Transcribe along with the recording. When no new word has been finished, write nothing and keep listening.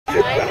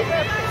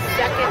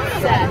second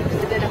set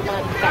within a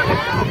month.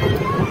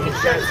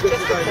 Insurance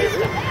just replaced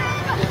them.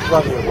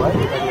 What? It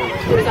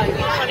was on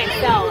U12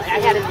 SCDSL. I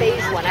had a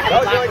beige one. I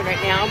have a black one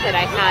right now, but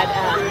I had,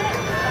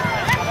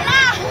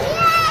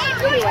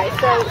 anyway,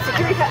 so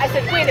security, I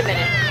said, wait a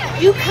minute.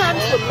 You come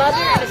to a mother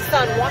and a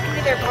son walking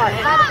in their car at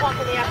 5 o'clock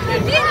in the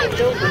afternoon,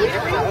 no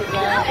loitering,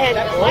 and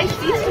my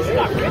seats just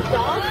got ripped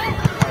off,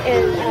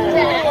 and,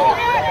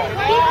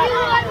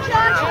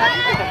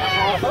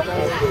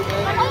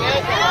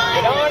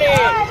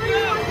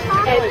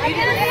 and you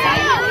didn't see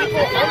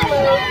people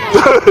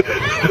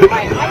unload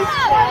my ice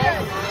chest,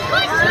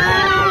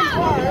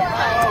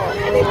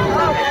 and they put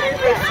out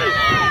every seat.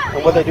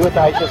 And what they do with the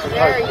ice chest and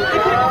cars?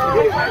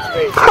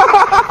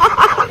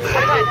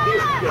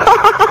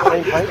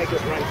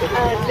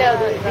 No,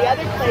 the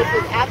other place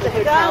was at the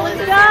hotel. Let's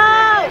go!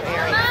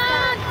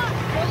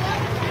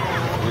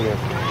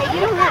 Hey, you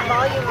don't have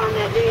volume on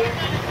that, do you?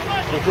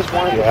 You just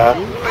wanted to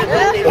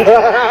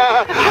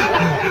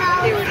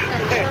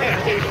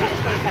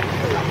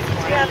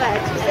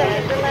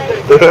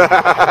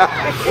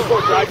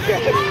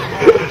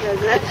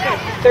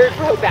Third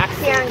row back.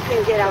 Karen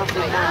can get off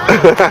the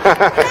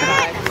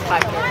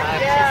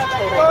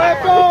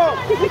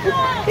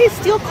They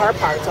steal car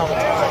parts all the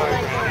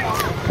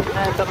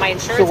time. But my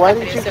insurance So why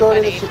didn't you go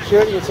to the funny.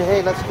 security and say,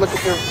 hey, let's look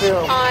at your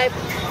film? I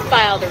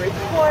filed a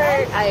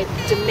report. I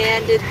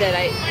demanded that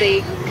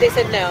they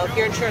said no. If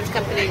your insurance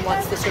company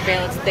wants the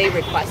surveillance, they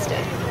request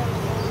it.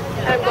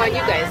 And I'm going,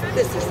 you guys,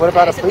 this is. What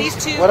about a so police?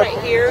 These two right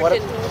here what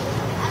can.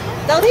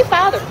 No, they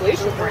filed their police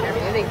report and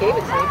everything. They gave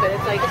it to me, but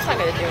it's like it's not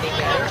going to do any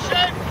good.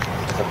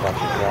 It's a bunch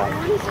of crap.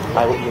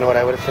 You know what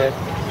I would have said?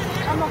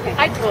 I'm okay.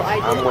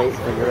 I'm waiting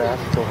for your ass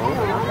to go home.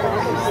 What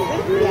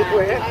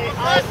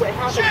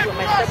happens, what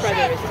my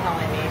stepbrother is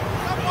telling me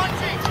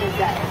is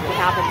that what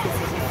happens is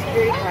these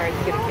security guards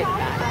get a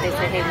kickback. They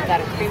say, hey, we've got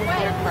a cream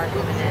colored car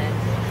coming in.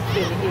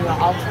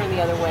 I'll turn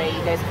the other way.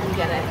 You guys come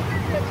get it.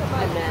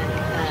 And then,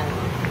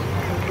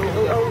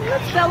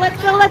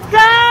 let's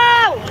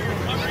go!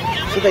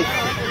 So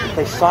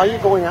they saw you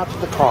going out to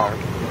the car.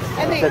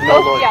 and they said,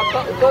 both, no, Lord.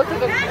 both of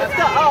them. Let's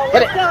go. Oh,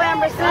 Let's go,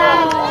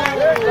 Emerson!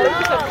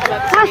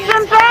 Push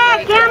them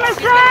back,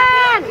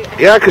 Emerson!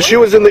 Yeah, because she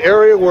was in the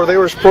area where they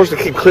were supposed to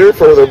keep clear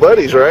for their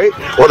buddies, right?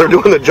 While they're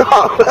doing the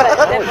job. When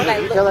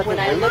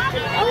I looked,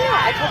 oh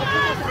yeah, I told the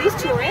people, these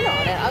two are in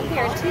on it. I'll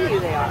guarantee you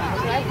they are.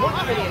 Because I work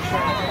for the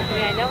insurance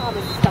company. I know how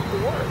this stuff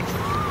works.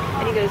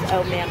 And he goes,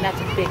 oh ma'am, that's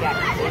a big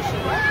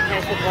accusation. And I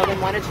said, well then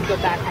why don't you go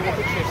back and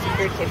look at your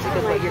security tapes? He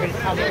goes, well, you're going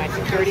to tell me my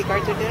security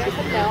guards are doing it? I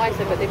said, no. I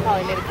said, but they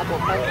probably made a couple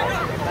of phone calls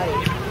to their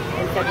buddies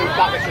and said, we've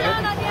got what you're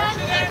looking for.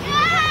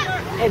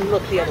 And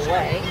looked the other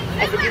way.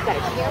 I said, you've got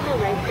a camera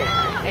right there.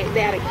 And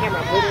they had a camera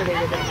literally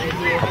within my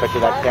view. I bet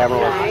you that camera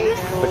was. Nice.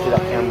 I bet you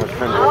that camera was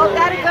turned Oh, on.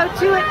 gotta go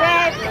to it,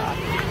 babe!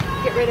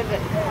 Get rid of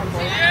it.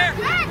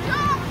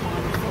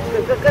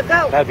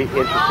 Go. That'd be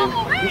interesting.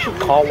 You should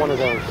call one of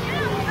those.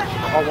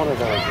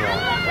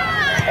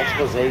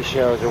 Expose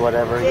shows or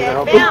whatever. Yeah, you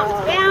know?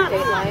 bounce.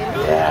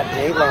 Yeah,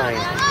 Dateline.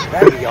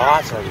 That'd be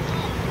awesome.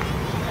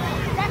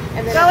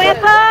 And then Go,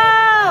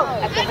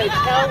 Ippo! at the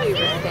hotel we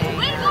were staying.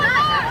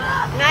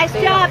 Nice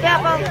job,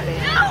 Ippo.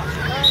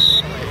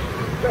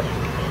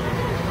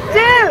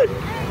 Dude,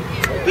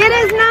 get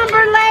his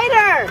number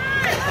later.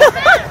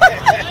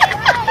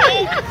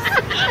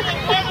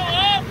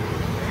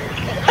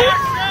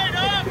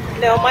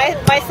 No,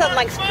 my son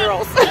likes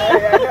girls.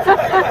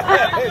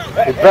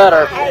 You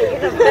better.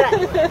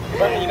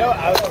 But you know,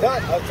 I was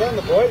telling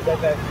the boys that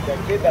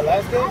kid that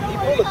last game, he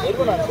pulled a good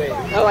one on Zay.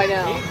 Oh, I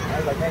know. I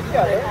was like, man, you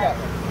gotta learn that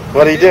one.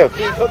 What did he do?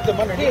 He hooked him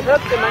underneath. He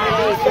hooked him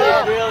underneath.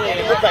 And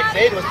it looked like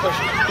Zayd was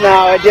pushing him.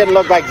 No, it didn't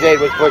look like Zayd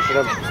was pushing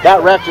him.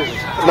 That ref is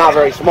not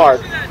very smart.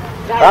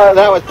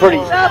 That was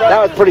pretty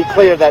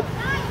clear that.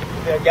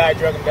 The guy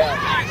drug him down.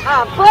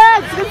 Oh,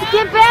 Bugs, let's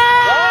get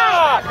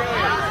back.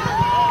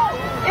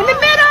 In the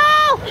middle.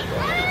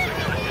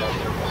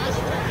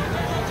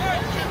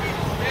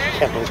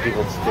 Can't believe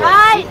people still.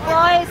 Right,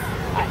 boys.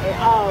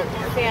 Oh,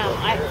 Sam,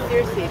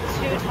 seriously,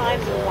 2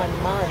 times in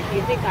 1 month.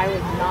 You think I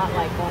was not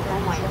like going,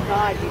 oh my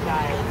God, you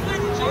guys.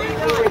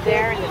 We were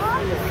there in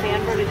the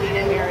San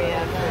Bernardino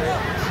area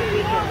for 2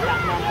 weekends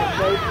that month, and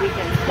those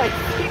weekends, like,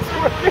 6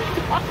 were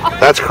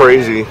That's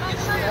crazy.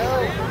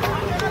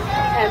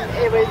 And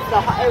it was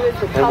the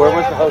And where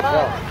was the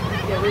hotel?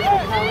 It was the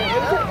color.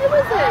 It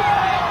was like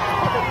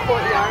a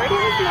courtyard. It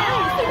was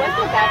nice. It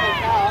wasn't a bad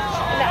hotel.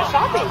 And that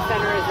shopping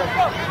center is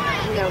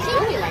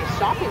really nice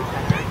shopping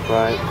center.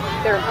 Right.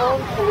 Their own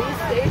police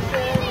station,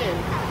 and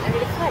I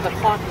mean it's 5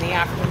 o'clock in the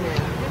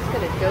afternoon. Who's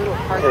gonna go to a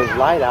park? There's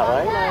light out,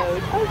 right?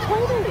 Unload? Oh,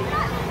 totally.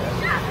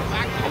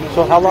 I mean,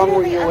 So how long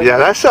were you away? Yeah,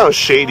 that sounds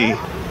shady.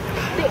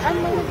 They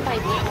unloaded my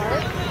car.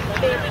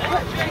 They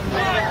put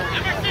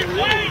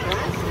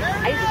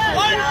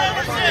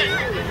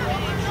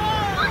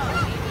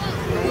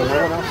No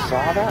one else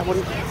saw that? What do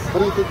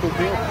you think they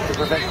did to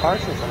prevent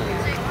cars from coming in?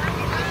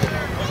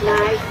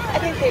 Nice. I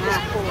think they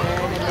just pull in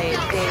and they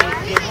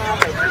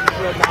have a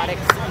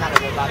robotics, not a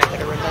robotic,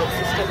 but a remote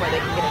system where they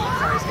can get in the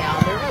cars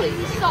down. They're really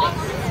easy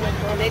things.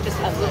 And they just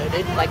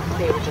unloaded, like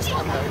they were just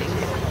unloading.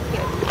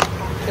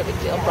 No big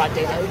deal. Broad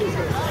day load.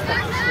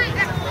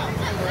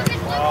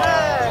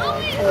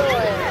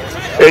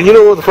 And you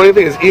know what the funny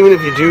thing is, even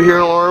if you do hear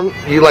an alarm,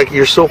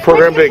 you're so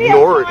programmed to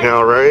ignore it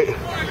now, right?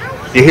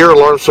 You hear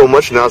alarms so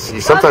much now, so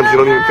sometimes you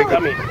don't even think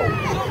of it. Come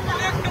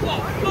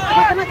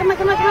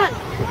on.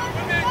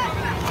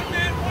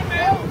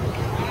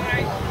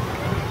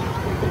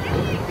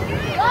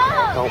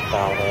 Don't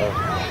foul her.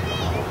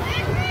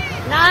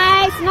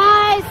 Nice.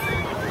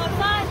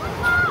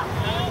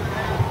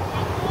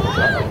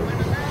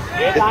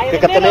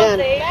 Pick up the man.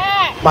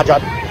 Come on,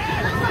 John.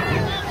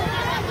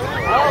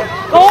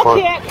 Goal Fun.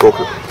 kick. Goal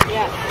kick.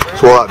 Yeah.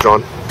 Swell out,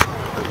 John.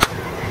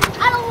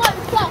 I don't want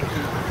to suck.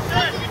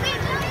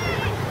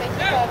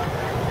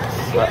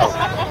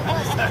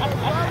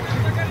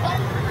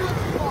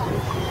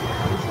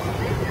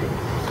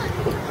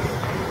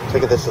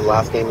 Think of this as the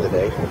last game of the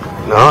day.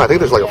 No, I think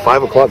there's like a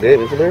 5 o'clock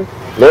game, isn't there?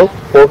 No?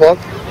 4 o'clock?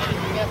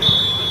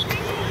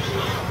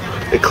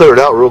 It cleared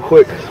out real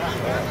quick.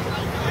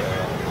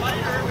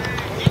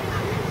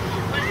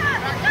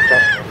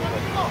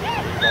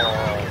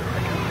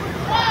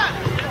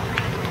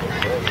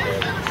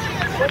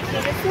 What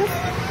team is this?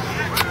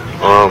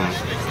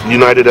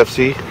 United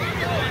FC.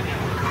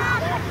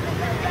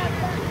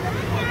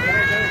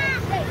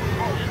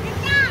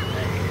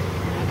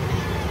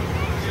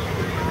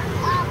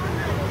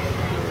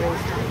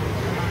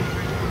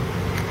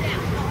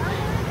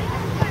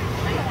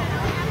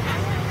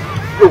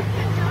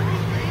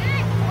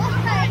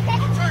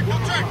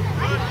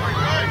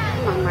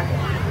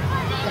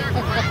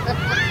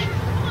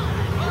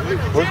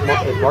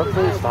 Is Mark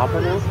playing stopper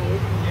now?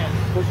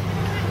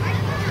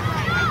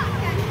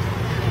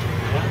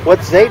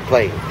 What's Zayd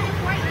playing?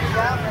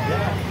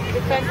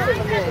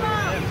 Defensive mid.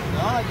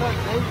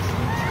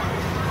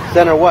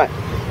 Center what? So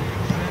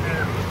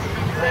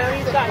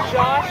he's got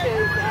Josh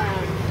as,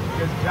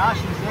 Josh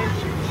is in.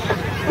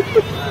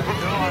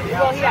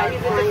 well, yeah,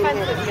 he's a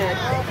defensive mid.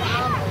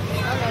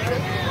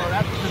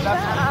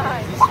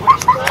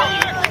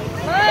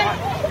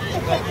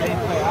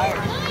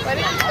 Why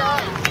did you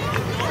stop?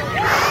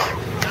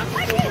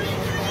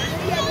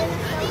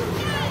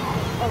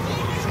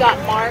 He's got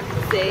Mark,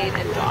 Zayd,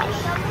 and Josh,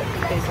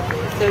 basically.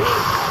 So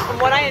from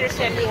what I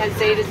understand, he has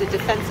Zayd as a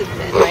defensive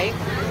mid, right?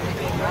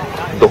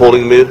 The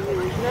holding mid.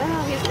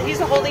 No, he's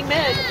a holding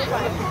mid.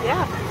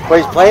 Yeah.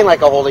 Well, he's playing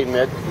like a holding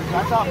mid.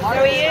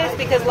 No, he is,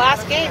 because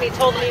last game he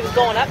told him he was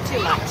going up too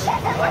much.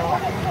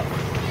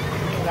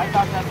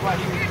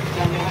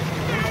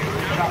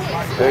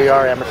 There you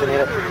are, Emerson.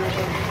 Hit it.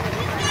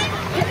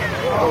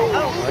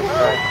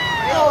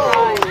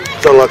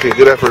 It's unlucky.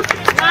 Good effort.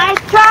 Nice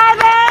try,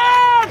 man!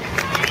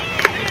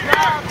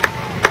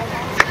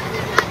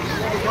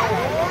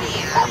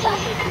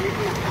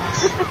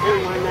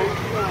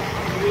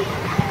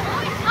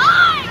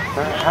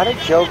 How did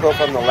Joe go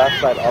from the left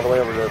side all the way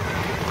over to...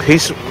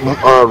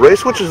 Ray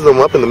switches them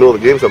up in the middle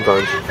of the game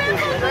sometimes.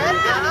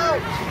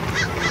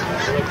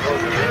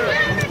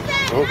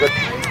 Oh, good.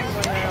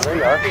 There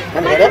you are.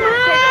 And hit it.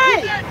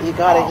 You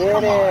gotta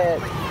hit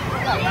it.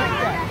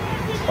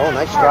 Oh,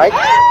 nice strike.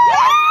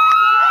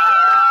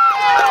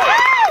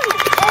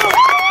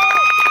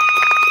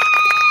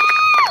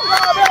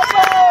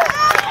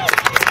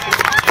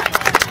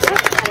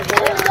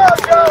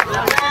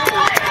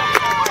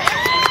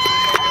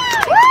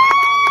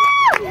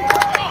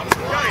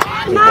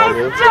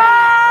 Nice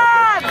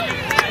job!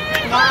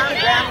 Mom,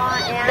 Grandma,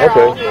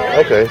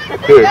 and Okay,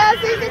 good.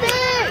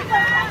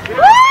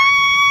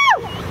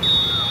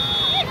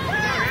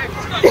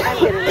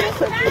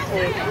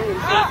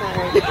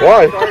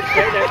 Why?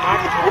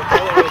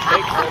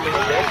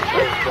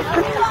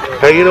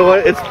 Hey, you know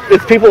what?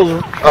 It's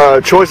people's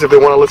choice if they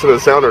want to listen to the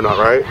sound or not,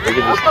 right? They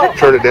can just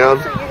turn it down.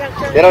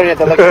 They don't even have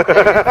to look at it.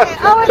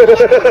 Oh,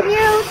 it's cute.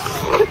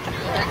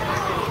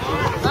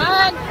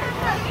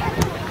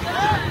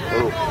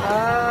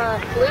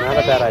 Not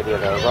a bad idea,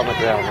 though. It was on the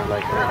ground. I'm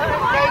like,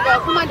 There you go.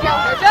 Come on,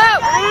 Joe. Joe!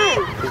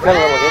 he's got a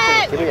little hit in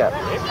his kitty up.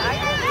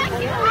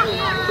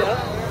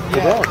 He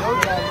does.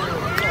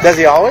 Does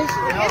he always?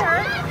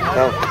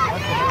 No.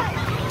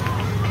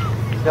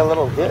 He's got a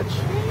little hitch.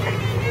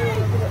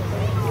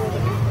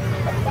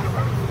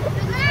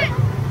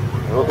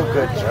 Oh,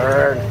 good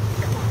turn.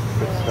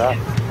 Good stuff.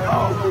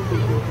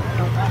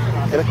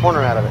 Get a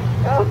corner out of it.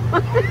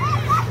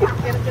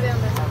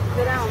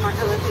 Sit down, Mark,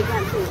 unless you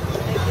can't see.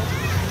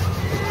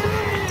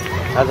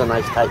 That's a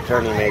nice tight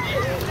turn he made.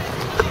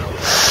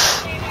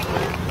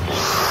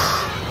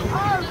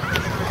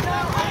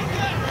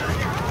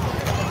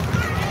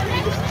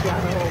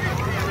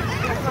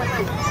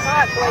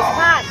 Hot, boys,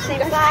 hot.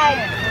 Same side.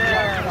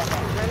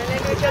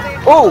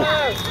 Oh!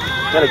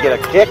 Gonna get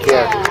a kick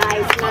here.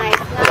 Nice.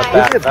 He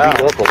gets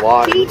beat up a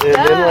lot. He And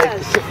then,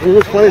 like, it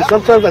was funny.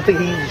 Sometimes I think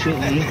he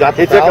got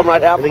the He took foul, him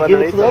right out and from he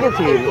gave it to the underneath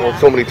other team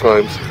so many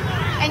times.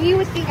 And you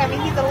would think, I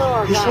mean, he's a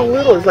little He's guy. so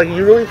little. It's like,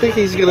 you really think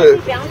he's gonna...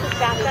 He bounces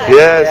fast.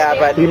 Yes, Yeah,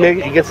 but- he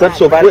gets up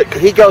so But quick.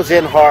 he goes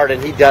in hard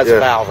and he does Yeah.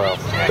 foul, though.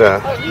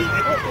 Yeah.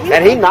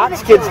 And he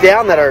knocks kids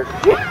down that are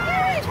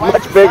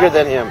much bigger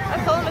than him.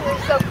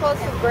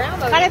 close to the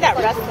ground. Kind of that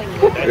wrestling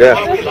move. Yeah.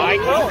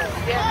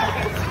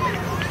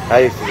 I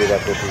used to do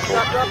that with people.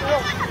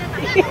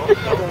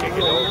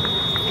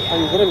 Oh,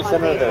 you hit him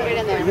center of the.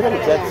 You hit him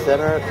dead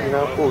center. You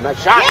know. Ooh,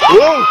 nice shot. Woo!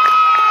 Wow,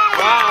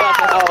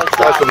 that's a hell of a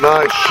shot. That's a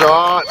nice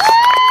shot.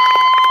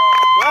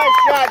 Nice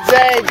shot,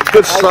 Zane.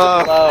 Good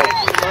stuff.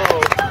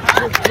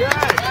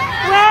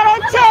 Let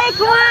it take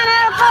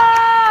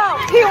wonderful.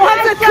 He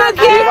wants a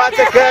cookie. He wants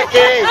a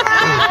cookie.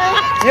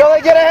 You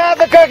only get a half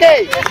a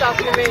cookie.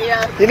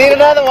 You need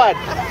another one.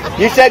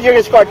 You said you're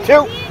going to score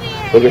 2.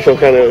 Was there some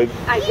kind of...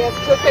 I guess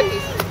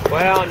cookies.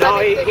 Well, no,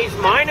 he's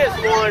minus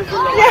 1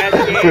 from the last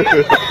game.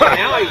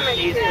 Now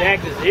he's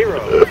back to 0.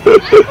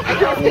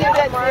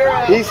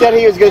 He said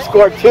he was going to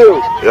score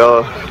 2.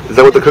 Yeah. Is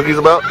that what the cookie's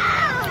about?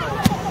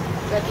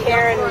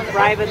 Karen was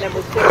driving them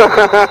with the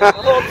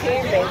whole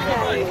team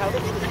basically.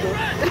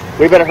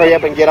 We better hurry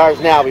up and get ours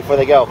now before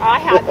they go. I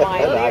had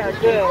mine. They are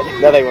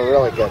good. No, they were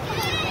really good.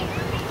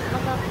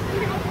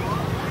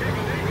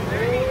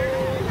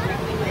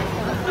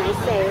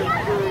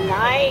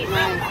 Nice.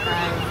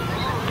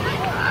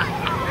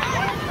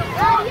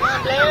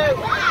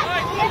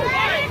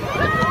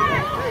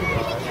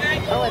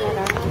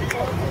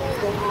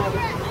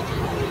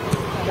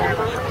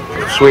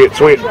 Sweet,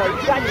 sweet.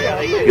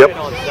 Yep.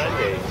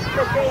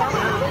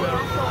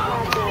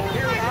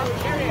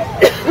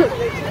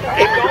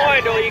 Keep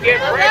going till you get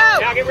rid.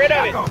 Now get rid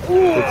of it.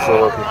 It's so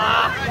lucky.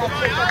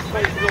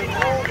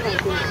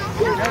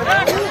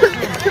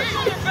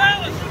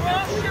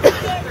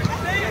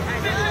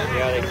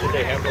 Yeah, they said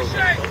they have those.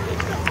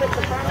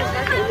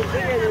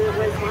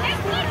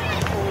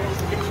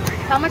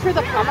 How much were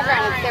the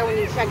pomegranates there when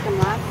you checked them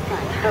last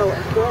time? Oh,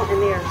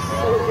 and they are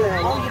so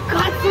good. Oh, you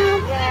got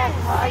some? Yes.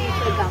 Oh, you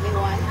should have got me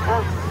one.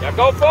 Oh. Now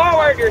go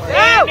forward. You're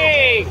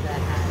standing.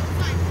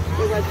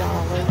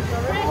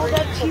 Oh,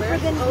 that's cheaper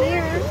than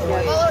here. I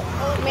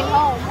mean,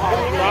 home.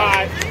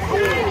 Right.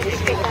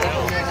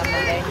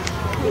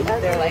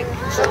 They're like,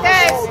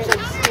 Okay.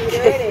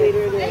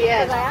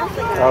 Yes.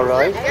 Oh,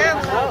 really?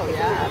 oh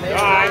yeah.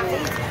 Right.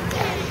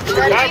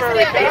 Recover,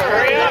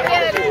 hurry up.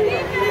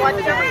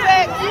 What's number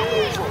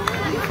 6?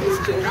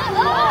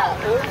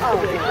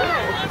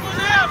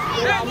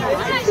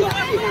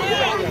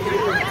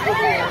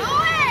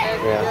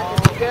 Yeah.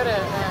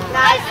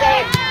 Nice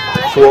save.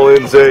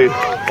 Swollen Zay.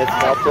 It's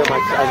helped him. I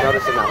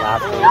noticed in that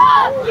last game,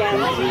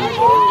 he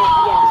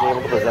was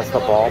able to possess the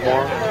ball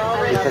more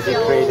because he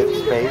created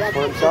space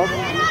for himself.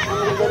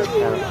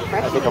 And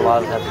I think a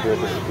lot of it has to do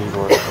with the speed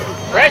work.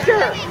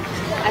 Pressure.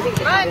 I think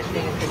the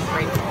conditioning has been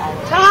great for all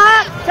of us.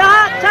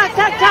 Talk.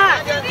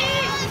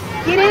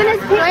 Get in his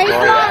place.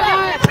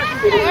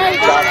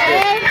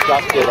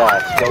 Josh did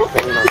stroke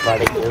training on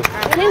Friday too.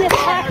 Get in his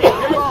pocket.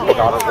 My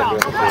daughter's been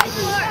doing it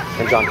too.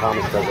 And John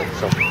Thomas does it.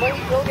 So,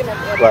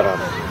 but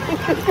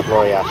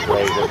Lori asked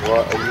Ray,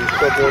 well, are you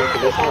still doing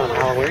conditioning on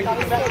Halloween?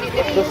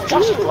 Just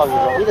Josh is loving it.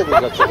 He doesn't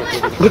go chicken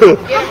feeding.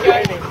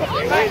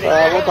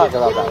 We'll talk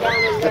about that.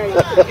 There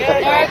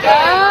it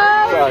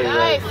goes. Sorry,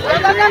 Ray. I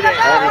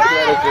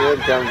understand it's your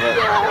income, but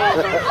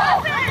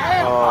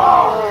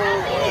I'll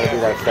do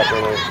that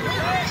separately.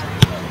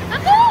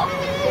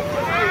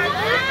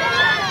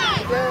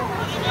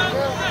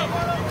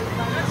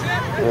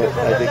 I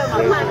think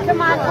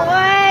Come on,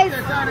 boys.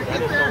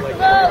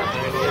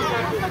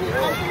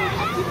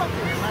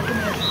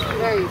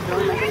 There you go.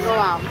 Let him go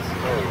out.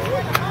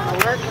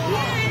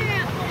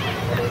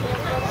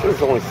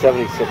 it's only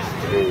 76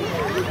 degrees.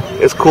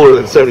 It's cooler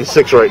than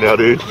 76 right now,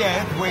 dude.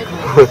 Yeah, it's way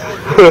cooler.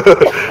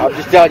 I'm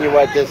just telling you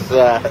what this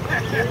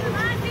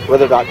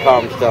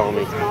weather.com is telling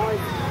me.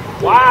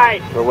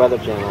 Wide. Or Weather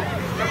Channel.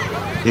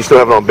 You still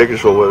have it on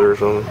Bakersfield weather or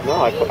something?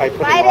 No, I put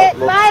Fight it.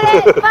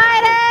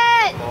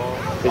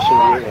 Fishing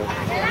view.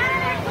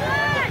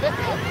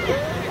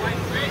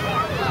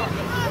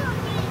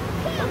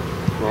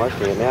 Well,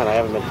 actually, man, I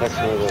haven't been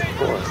texting her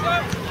before.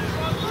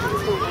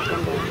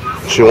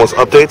 She wants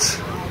updates?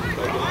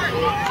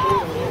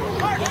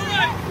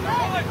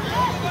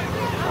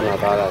 I'm not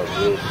about out of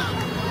juice.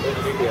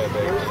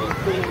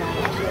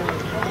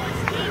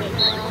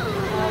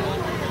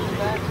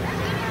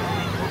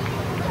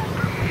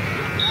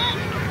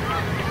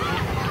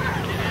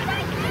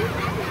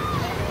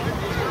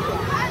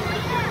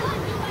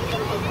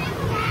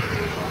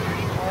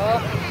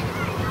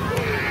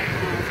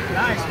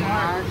 Nice,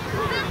 Mark.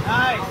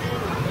 Nice.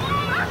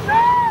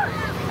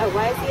 Oh,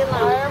 why is he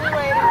alone?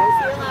 Why is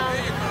he alone?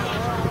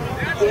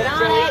 Get on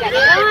it.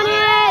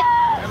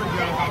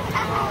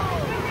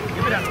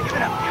 Give it up.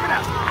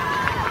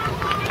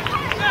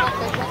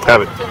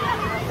 Have it.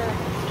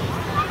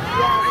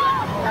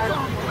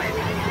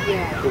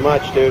 Too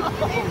much, dude.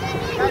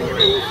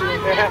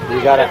 You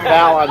got a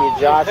foul on you,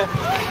 Josh.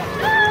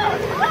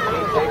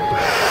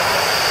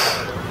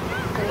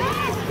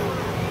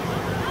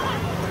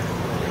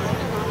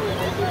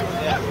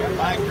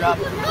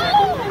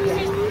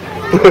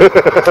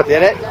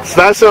 Did it?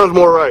 That sounds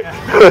more right.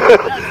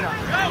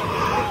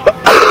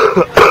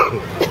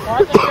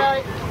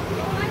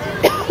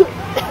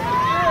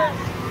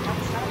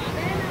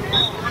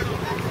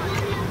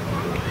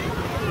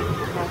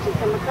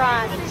 Come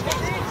across.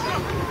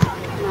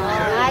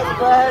 Nice,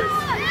 Blue.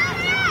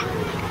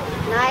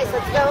 Nice,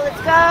 let's go,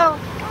 let's go.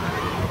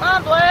 Come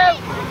on, Blue.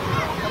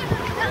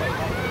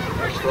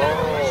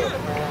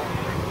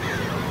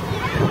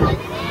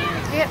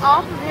 Get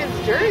off of his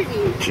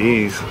jersey.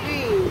 Jeez.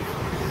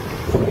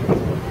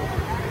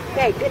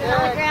 Okay, get it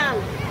on the ground.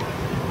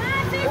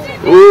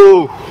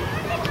 Ooh.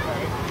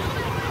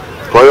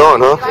 Play on,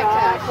 huh? Like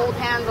to hold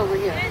hands over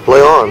here.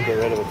 Play on. Get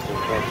rid of it.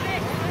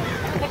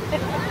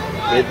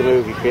 Made the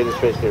move. You created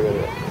space. Get rid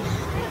of it.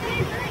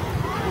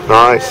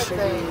 Nice.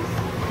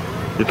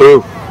 You're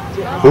through.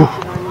 Ooh.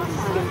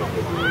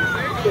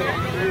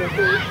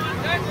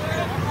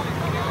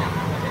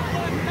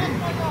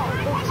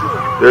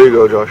 There you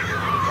go, Josh.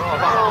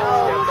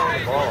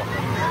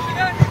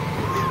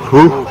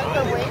 Ooh.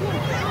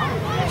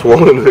 It's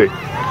 1-3.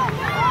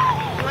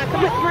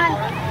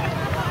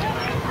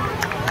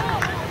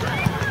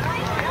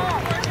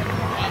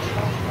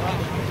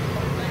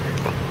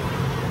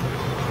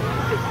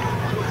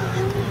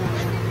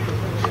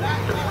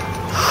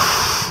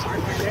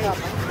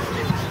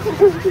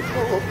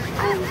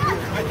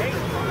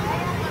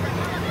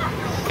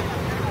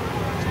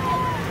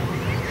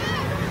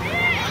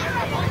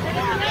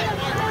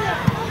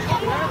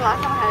 Come on,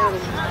 come on, come on.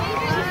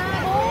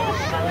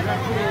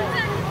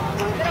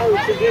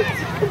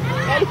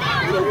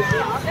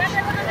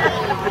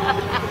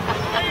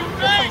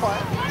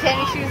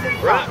 Tennis shoes in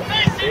front.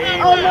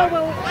 Oh no,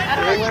 we're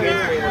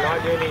not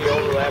doing any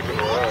overlapping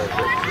runs.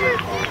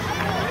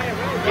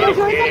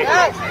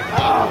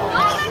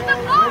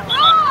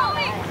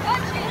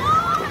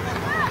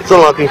 It's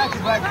unlucky. Come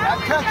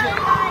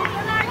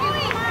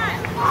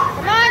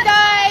on,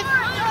 guys.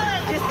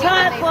 Just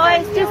talk,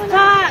 boys. Just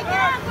talk.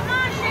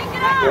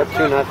 You're up 2-0.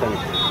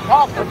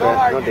 Okay,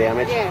 no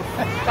damage. Yes.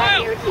 Stop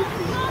irritating.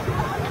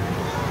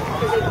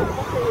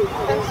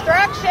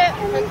 Construction.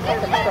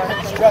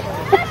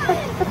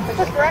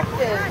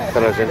 Constructive. I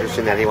thought it was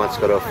interesting that he wants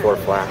to go to a 4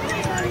 flat,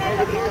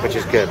 which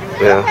is good.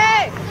 Yeah.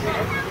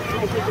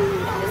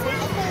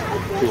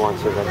 He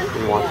wants to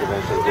eventually get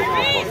to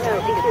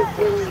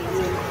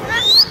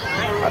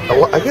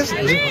I guess,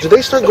 did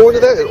they start going to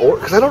that?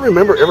 Because I don't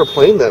remember ever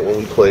playing that when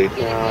we played.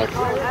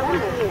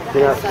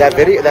 that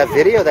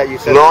video that you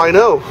said. No, I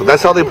know.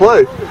 That's how they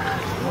play.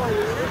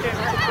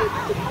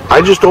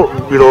 I just don't,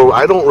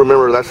 I don't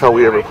remember that's how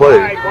we ever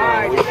played.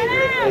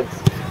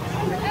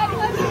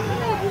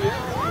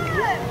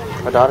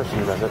 My daughter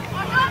does it.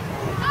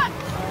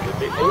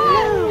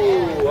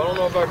 Ooh, I don't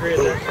know if I agree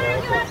with that.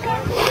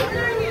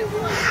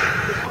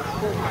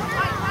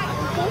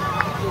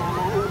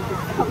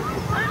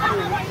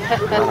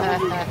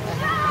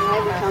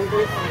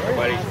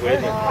 Everybody's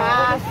with him.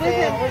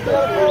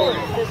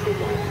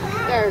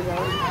 There we go.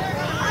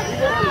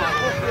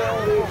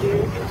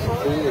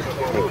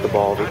 Take the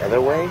ball the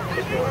other way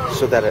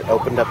so that it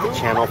opened up the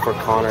channel for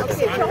Connor to.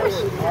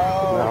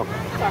 No.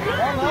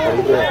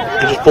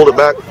 You just pulled it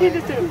back.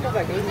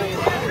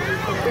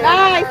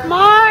 Nice,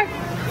 Mark.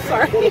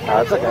 Sorry.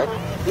 That's okay.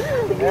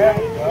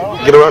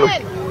 Get around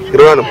him.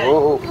 Get around him.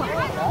 Whoa.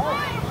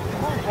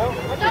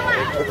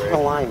 It's the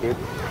line, dude.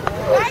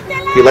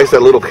 He likes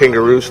that little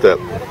kangaroo step.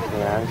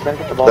 Yeah, he's gotta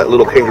get the ball. That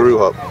little kangaroo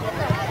hop.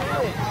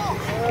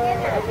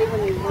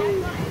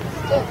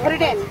 Put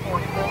it in.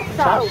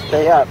 Stop.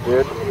 Stay up,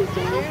 dude.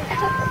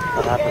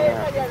 What happened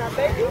there?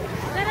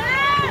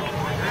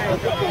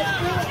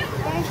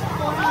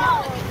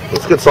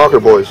 Let's get soccer,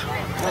 boys.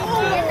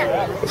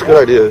 That's a good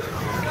idea.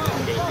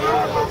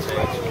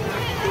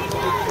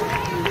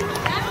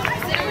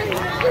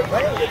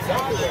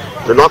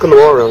 They're knocking the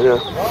ball around, yeah.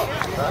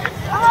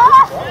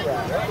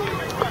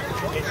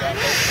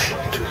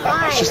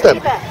 It's just that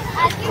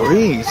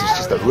breeze. It's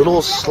just that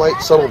little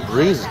slight subtle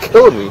breeze is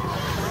killing me.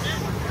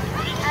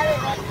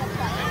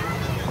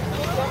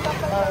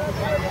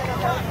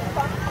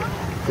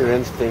 Your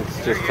instincts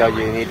just tell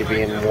you need to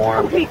be in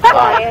warm,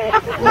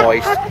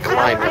 moist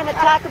climate.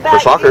 For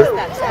soccer.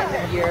 That time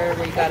of year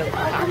where you gotta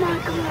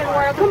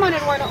Come on,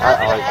 Eduardo. I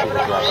like to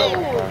drop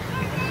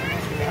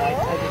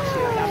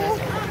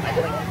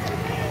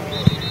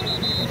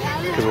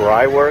because where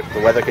I work, the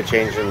weather could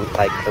change in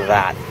like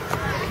that.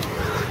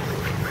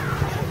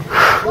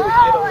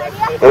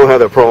 I don't have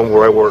that problem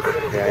where I work.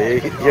 Yeah,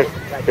 your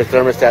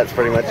thermostat's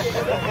pretty much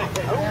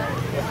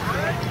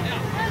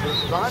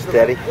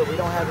steady.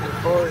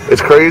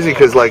 It's crazy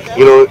because, like, Run!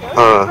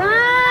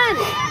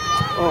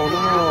 Oh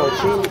no,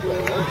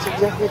 it's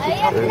exactly what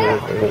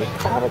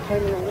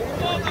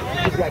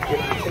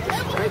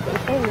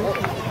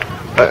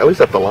you at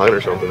least at the line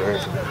or something,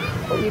 right?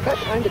 Well, you got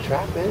time to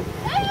trap it.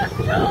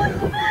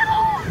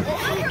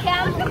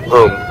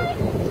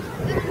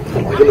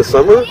 Like in the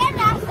summer,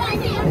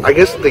 I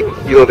guess they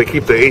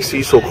keep the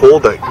AC so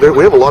cold that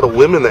we have a lot of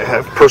women that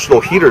have personal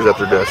heaters at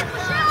their desk.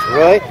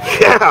 Really?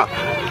 Yeah,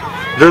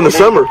 during the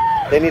summer.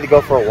 They need to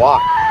go for a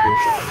walk.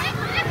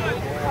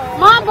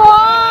 Come on,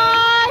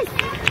 boys!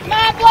 Come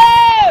on,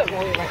 Blue!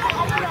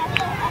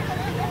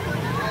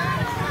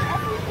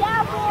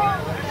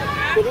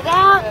 Get it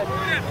out!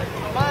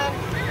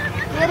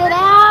 Get it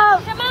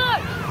out! Come on!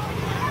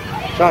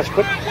 Josh,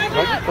 quit.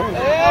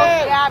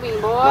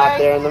 Jabbing, boy. Not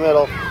there in the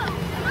middle.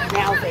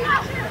 Now, baby.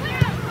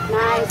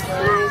 Nice.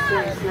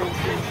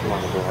 Come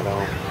on, Eduardo.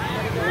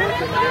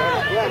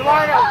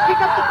 Eduardo,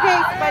 pick up the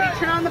pace, buddy.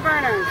 Turn on the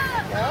burners.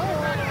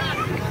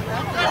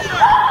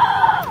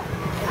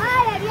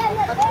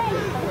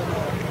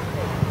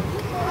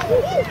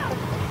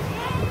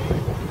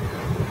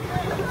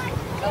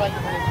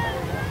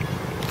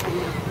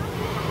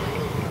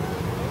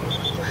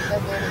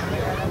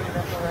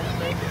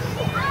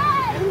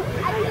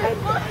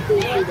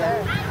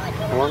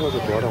 How long was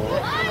Eduardo on?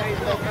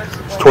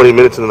 It's 20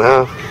 minutes and a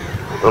half.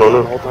 I don't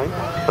The know. whole time?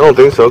 I don't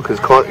think so, because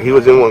he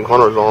was in when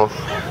Connor was off.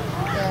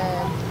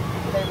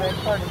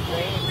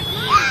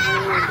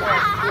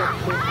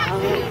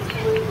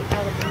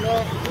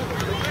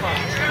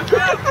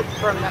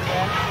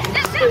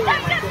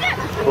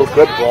 Oh,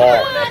 good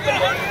ball.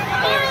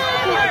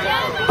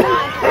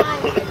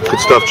 Good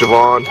stuff,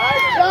 Javon.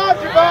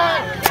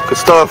 Good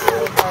stuff.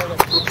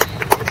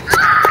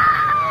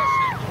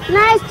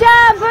 Nice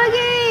job,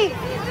 Boogie.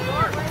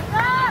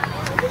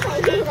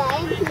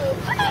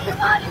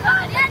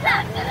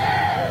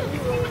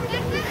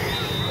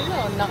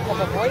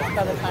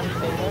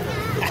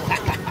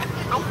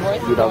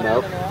 You don't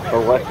know?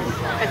 Or what?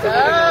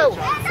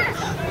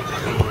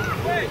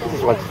 He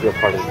just wants to be a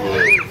part of the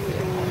game.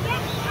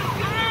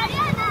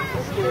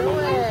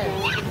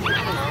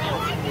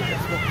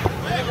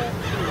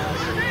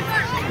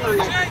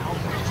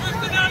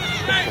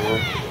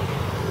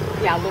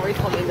 Yeah, Lori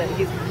told me that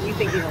you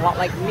think he's a lot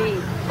like me.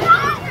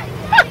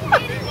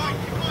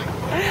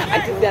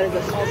 I took that as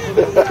a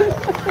compliment.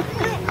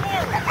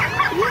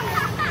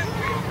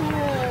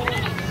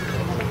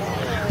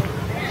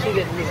 She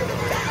didn't mean it.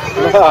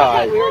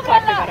 We were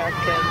talking about our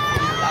kids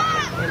and stuff.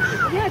 And she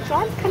said, yeah,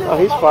 John's kind of. Oh,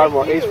 he's far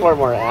more. He's far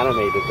more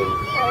animated than.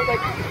 I was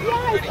like,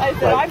 yeah. I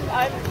said, I'm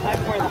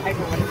more the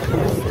hyper one.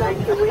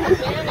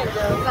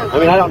 I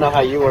mean, I don't know how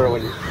you were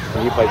when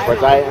you played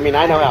sports. I mean,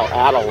 I know how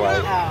Adel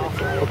was.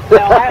 No,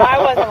 I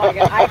wasn't like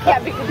it. I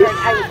can't be compared.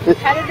 I was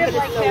competitive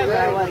like him, but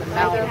I wasn't.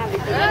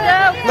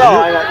 No,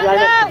 I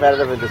know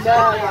competitive and just.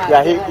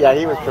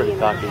 He was pretty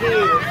cocky.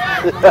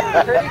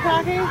 Pretty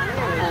cocky?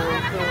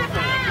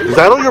 Is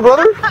that all your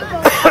brother?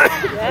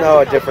 No,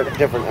 a different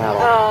Adel.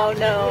 Oh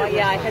no,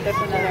 yeah, I had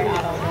another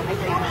Adel.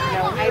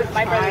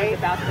 My brother's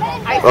a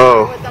basketball. I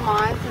Oh. put them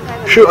on since I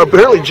was Shoot,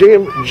 apparently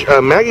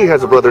Maggie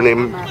has a brother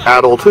named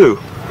Adel too.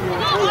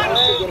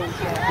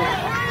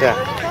 Yeah.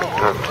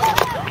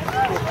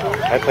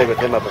 I played with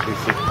him up at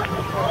BC.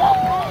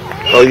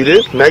 Oh, you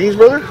did? Maggie's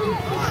brother?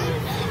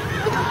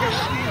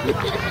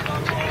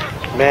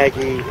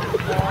 Maggie.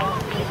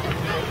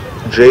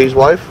 Jay's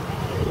wife?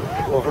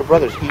 Well, her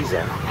brother's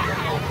Isa.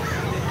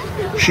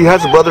 She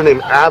has a brother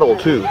named Adel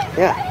too.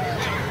 Yeah.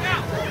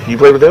 You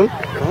played with him?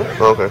 Uh-huh.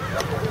 Oh, okay.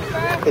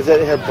 Is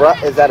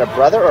that a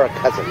brother or a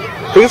cousin?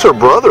 I think it's her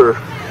brother.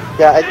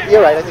 Yeah,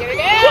 you're right. I think.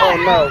 Oh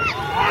no.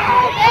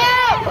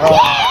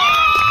 Oh.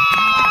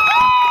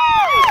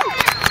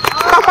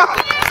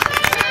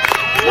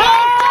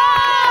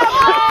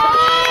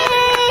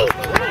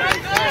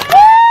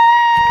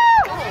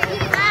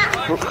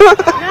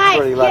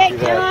 Pretty lucky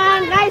there.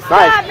 Nice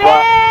Nice job,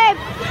 babe.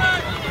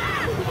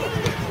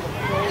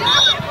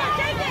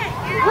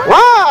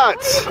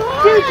 What?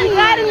 Dude, you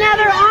got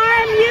another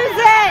arm. Use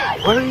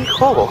it. What did he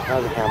call? That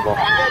was a handball.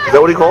 Is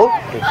that what he called? I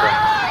think so.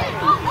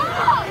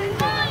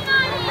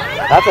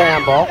 That's a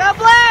handball. Go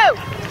blue.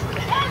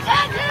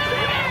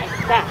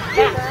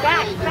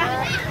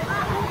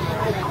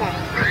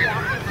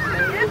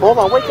 Hold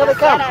on, wait till they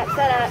come.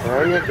 Set up.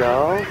 There you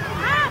go.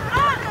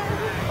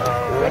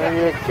 There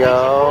you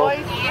go.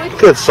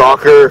 Good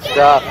soccer.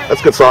 Stuff.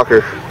 That's good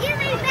soccer.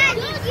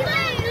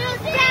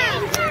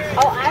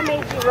 Oh, I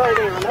made you roll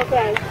down.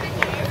 Okay.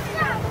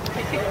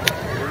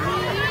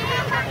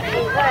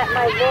 Is that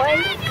my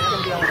voice?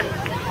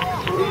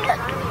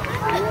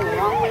 I'm a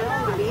long way on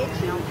the beach.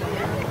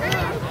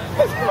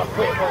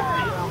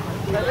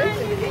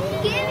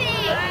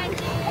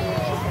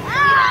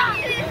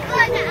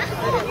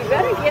 You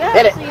better get up.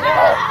 Hit it. So you don't...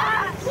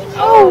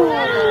 Oh!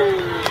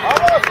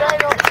 Almost,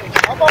 Daniel.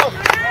 Almost.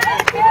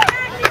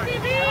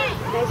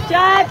 Nice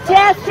job,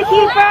 Jess, the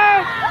keeper.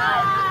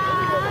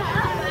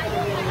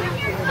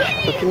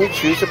 So can you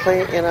choose to play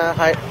in a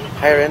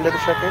higher end of the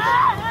showcase?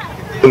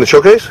 In the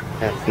showcase?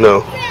 Yeah.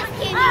 No. For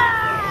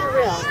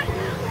real.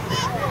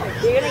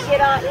 You're going to get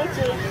all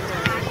itchy.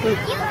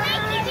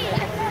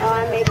 Oh,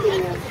 I'm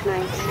making this.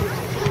 Nice.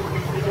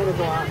 You gotta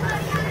go out.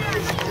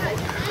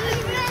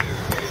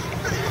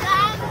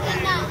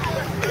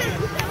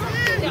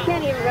 You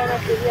can't even run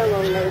up the hill,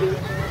 old lady.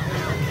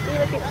 See,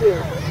 look at you.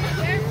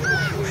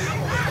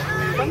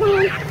 Come on.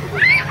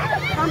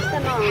 Pump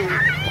them on.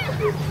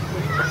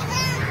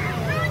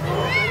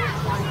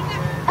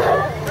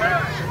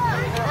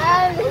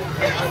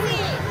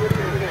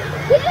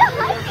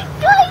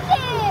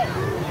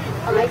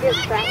 I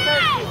just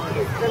practice.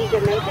 He's from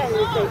Jamaica and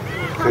you say,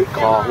 Good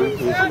call.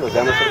 Was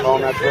Emerson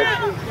calling that switch?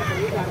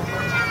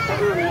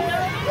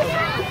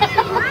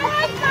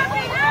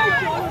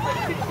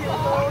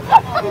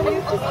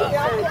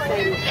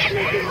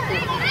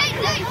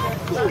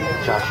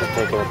 Josh is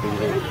taking a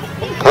beating.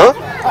 Huh?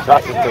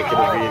 Josh is taking a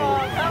beating.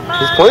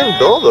 He's playing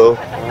dull though.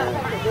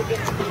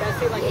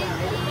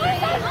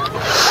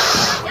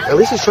 At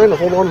least he's trying to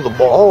hold on to the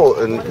ball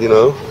and, you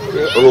know,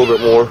 a little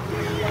bit more.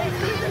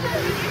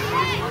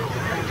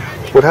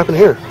 What happened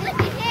here?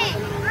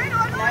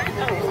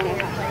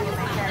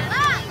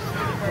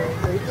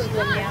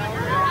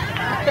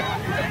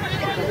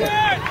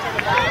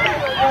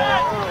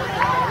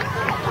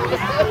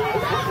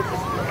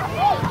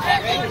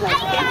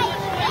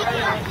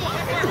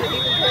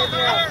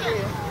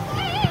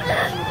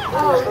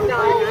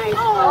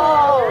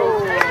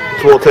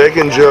 It's well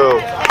taken, Joe.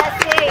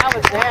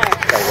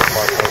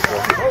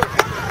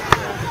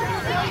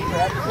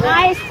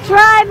 Nice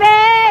try,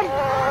 man.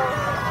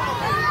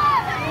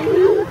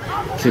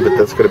 See, but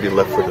that's going to be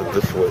left footed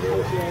this way,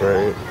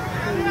 right?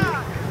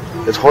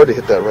 It's hard to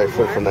hit that right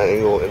foot from that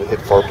angle and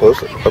hit far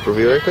post, upper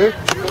V right there.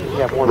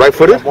 Right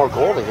footed? More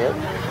goal to hit.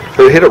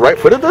 So you hit it right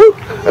footed though?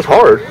 That's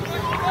hard.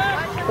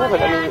 Yeah,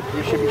 but I mean,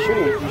 you should be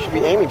shooting. You should be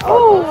aiming far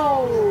post.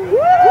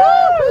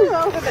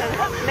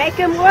 Make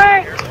him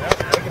work.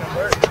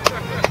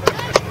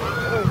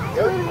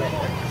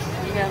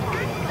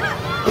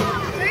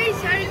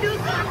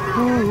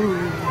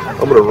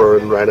 I'm gonna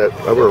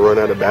run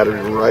out of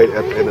battery right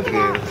at the end of the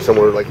game,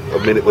 somewhere like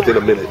within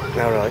a minute.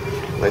 Not really.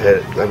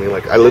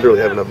 I literally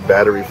have enough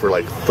battery for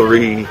like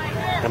three games.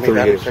 Have you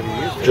used?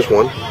 Just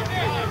one.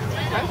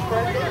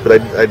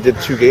 But I did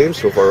 2 games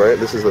so far, right?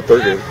 This is the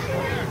 3rd game.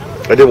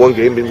 I did 1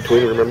 game in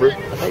between, remember? I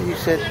thought you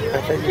said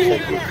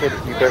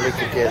you barely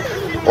could get.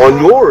 On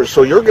yours,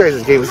 so your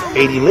guys' game is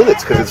 80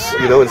 minutes because it's,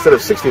 you know, instead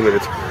of 60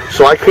 minutes.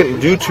 So I couldn't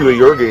do 2 of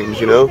your games,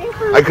 you know?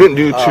 I couldn't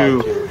do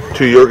two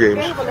of your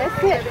games.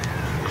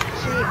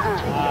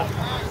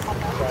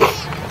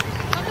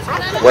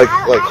 Like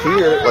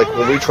here, like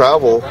when we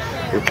travel,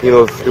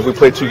 if we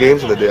play 2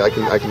 games in a day, I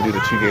can do the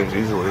 2 games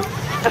easily.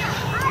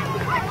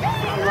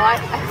 I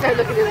started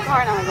looking through the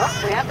car and I'm like,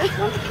 oh, we have this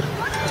one.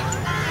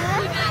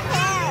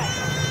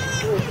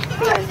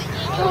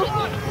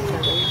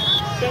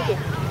 Thank you.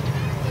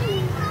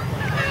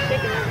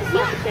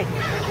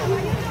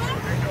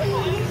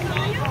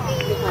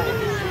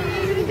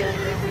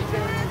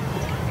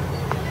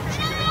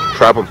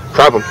 Trap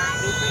him.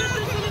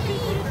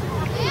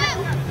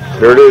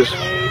 There it is.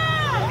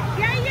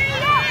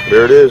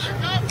 There it is.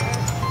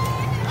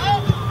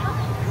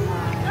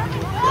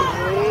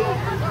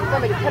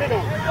 Somebody put it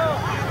in.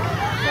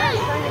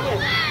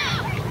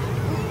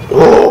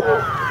 Oh!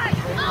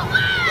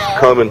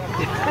 Coming.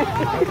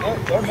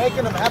 They're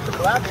making them have to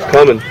collapse.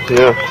 Coming,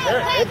 yeah.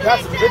 They've got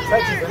some good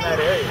touches in that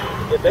area.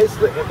 If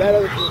that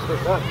other team's good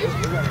enough, we're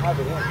going to have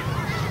it in.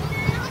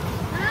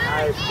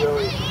 Nice,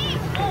 Joey.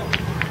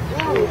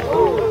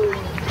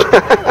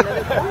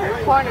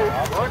 Corner.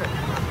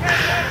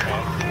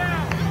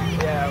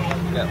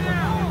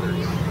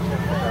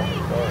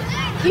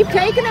 Keep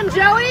taking him,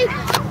 Joey.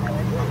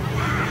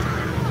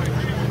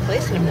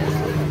 Placing him this.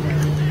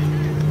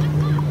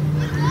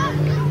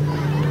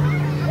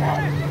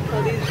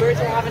 Oh, these birds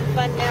are having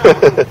fun now.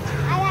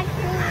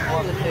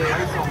 All the food.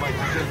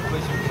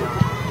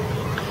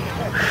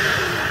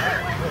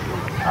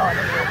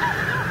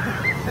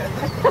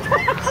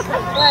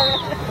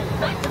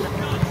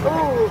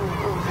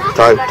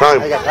 Time.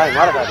 I got time.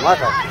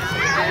 Marta.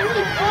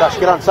 Josh,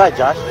 get on side,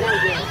 Josh.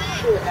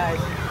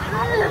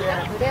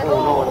 Oh,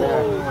 no one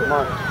there. Come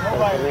on.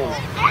 Come in.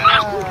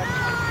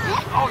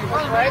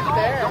 Right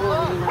there.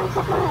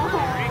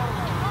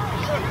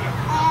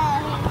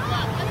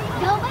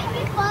 Don't make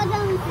me fall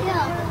down the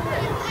hill.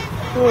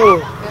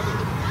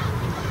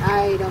 I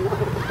don't know.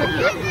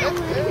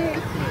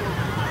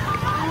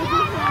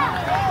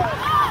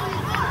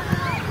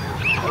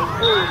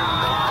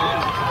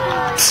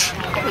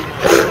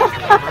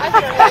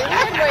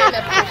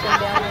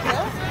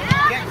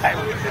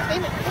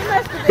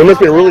 They must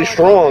be really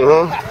strong,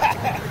 huh?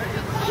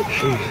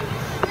 Jeez.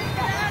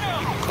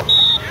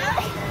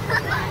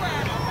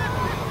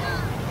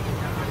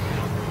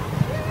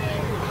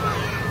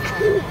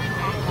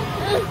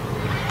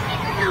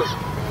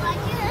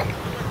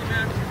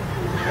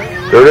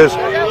 There it is.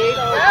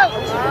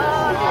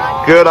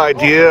 Good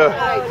idea.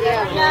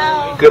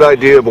 Good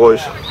idea,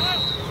 boys.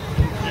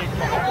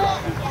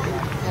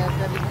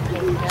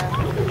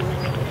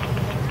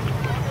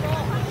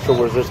 So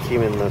where's this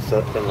team in the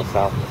south?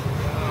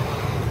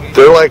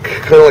 They're like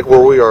kind of like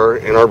where we are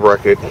in our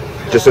bracket,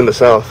 just in the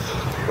south.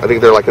 I think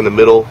they're like in the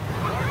middle,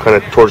 kind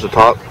of towards the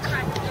top.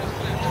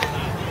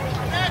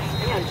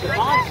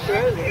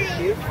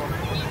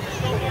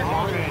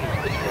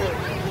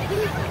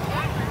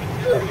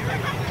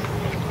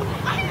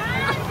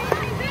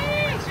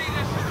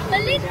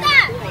 Melissa!